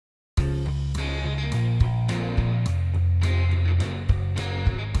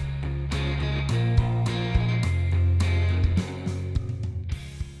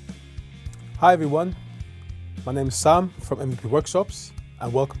Hi everyone, my name is Sam from MVP Workshops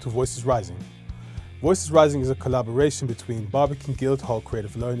and welcome to Voices Rising. Voices Rising is a collaboration between Barbican Guildhall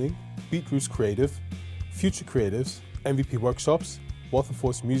Creative Learning, Beatroots Creative, Future Creatives, MVP Workshops, Waltham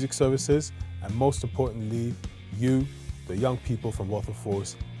Music Services, and most importantly, you, the young people from Waltham.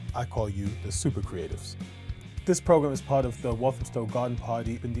 I call you the Super Creatives. This program is part of the Walthamstow Garden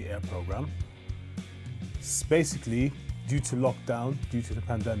Party in the Air program. It's basically, due to lockdown, due to the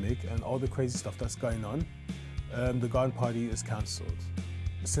pandemic and all the crazy stuff that's going on, the garden party is cancelled.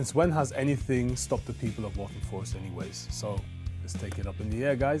 Since when has anything stopped the people of Waltham Forest anyways? So let's take it up in the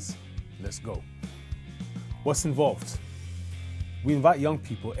air, guys. Let's go. What's involved? We invite young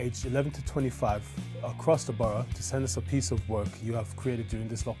people aged 11 to 25 across the borough to send us a piece of work you have created during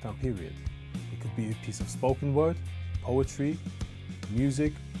this lockdown period. It could be a piece of spoken word, poetry,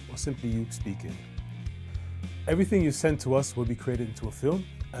 music, or simply you speaking. Everything you send to us will be created into a film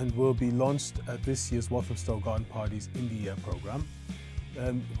and will be launched at this year's Walthamstow Garden Parties in the Year program,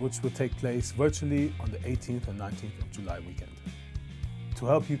 which will take place virtually on the 18th and 19th of July weekend. To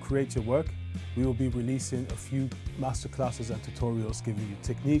help you create your work, we will be releasing a few masterclasses and tutorials giving you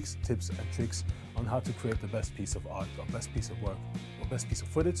techniques, tips and tricks on how to create the best piece of art, or best piece of work, or best piece of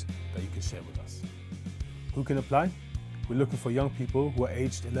footage that you can share with us. Who can apply? We're looking for young people who are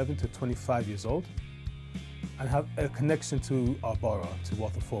aged 11 to 25 years old and have a connection to our borough, to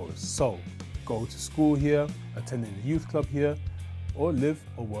Waltham Forest. So, go to school here, attending the youth club here, or live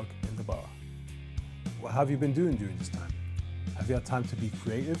or work in the borough. What have you been doing during this time? Have you had time to be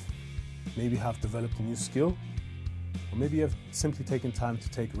creative? Maybe have developed a new skill? Or maybe you have simply taken time to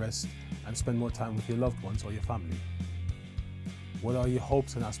take rest and spend more time with your loved ones or your family. What are your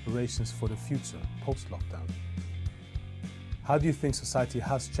hopes and aspirations for the future, post-lockdown? How do you think society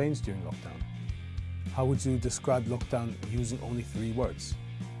has changed during lockdown? How would you describe lockdown using only 3 words?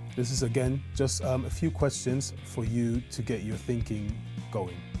 This is again just a few questions for you to get your thinking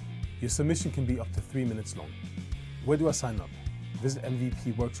going. Your submission can be up to 3 minutes long. Where do I sign up? Visit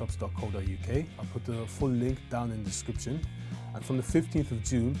mvpworkshops.co.uk. I'll put the full link down in the description. And from the 15th of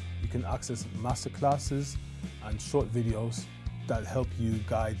June, you can access masterclasses and short videos that help you,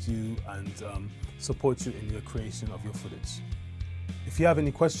 guide you, and support you in your creation of your footage. If you have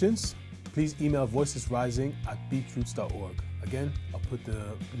any questions, please email voicesrising@beatroots.org. Again, I'll put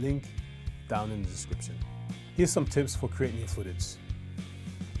the link down in the description. Here's some tips for creating your footage.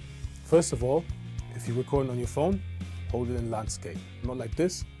 First of all, if you're recording on your phone, hold it in landscape. Not like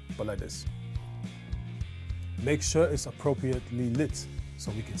this, but like this. Make sure it's appropriately lit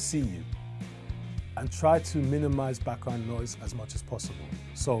so we can see you. And try to minimize background noise as much as possible.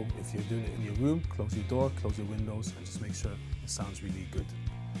 So if you're doing it in your room, close your door, close your windows, and just make sure it sounds really good.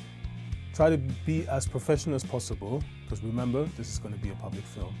 Try to be as professional as possible, because remember, this is going to be a public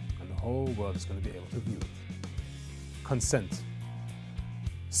film and the whole world is going to be able to view it. Consent.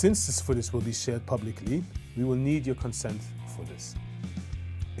 Since this footage will be shared publicly, we will need your consent for this.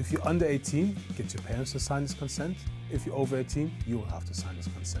 If you're under 18, get your parents to sign this consent. If you're over 18, you will have to sign this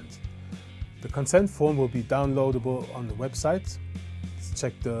consent. The consent form will be downloadable on the website.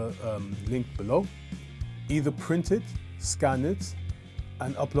 Check the link below. Either print it, scan it,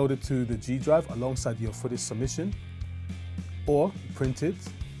 and upload it to the G drive alongside your footage submission, or print it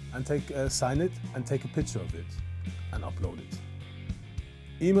and sign it and take a picture of it and upload it.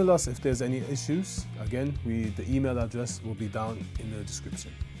 Email us if there's any issues. Again, the email address will be down in the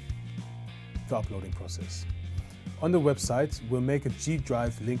description. The uploading process. On the website, we'll make a G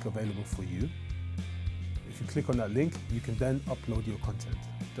drive link available for you. If you click on that link, you can then upload your content.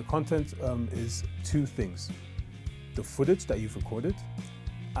 The content is 2 things. The footage that you've recorded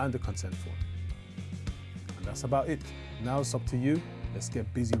and the consent form. And that's about it. Now it's up to you. Let's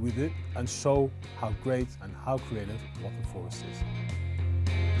get busy with it and show how great and how creative Waltham Forest is.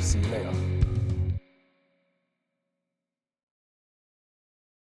 See you later.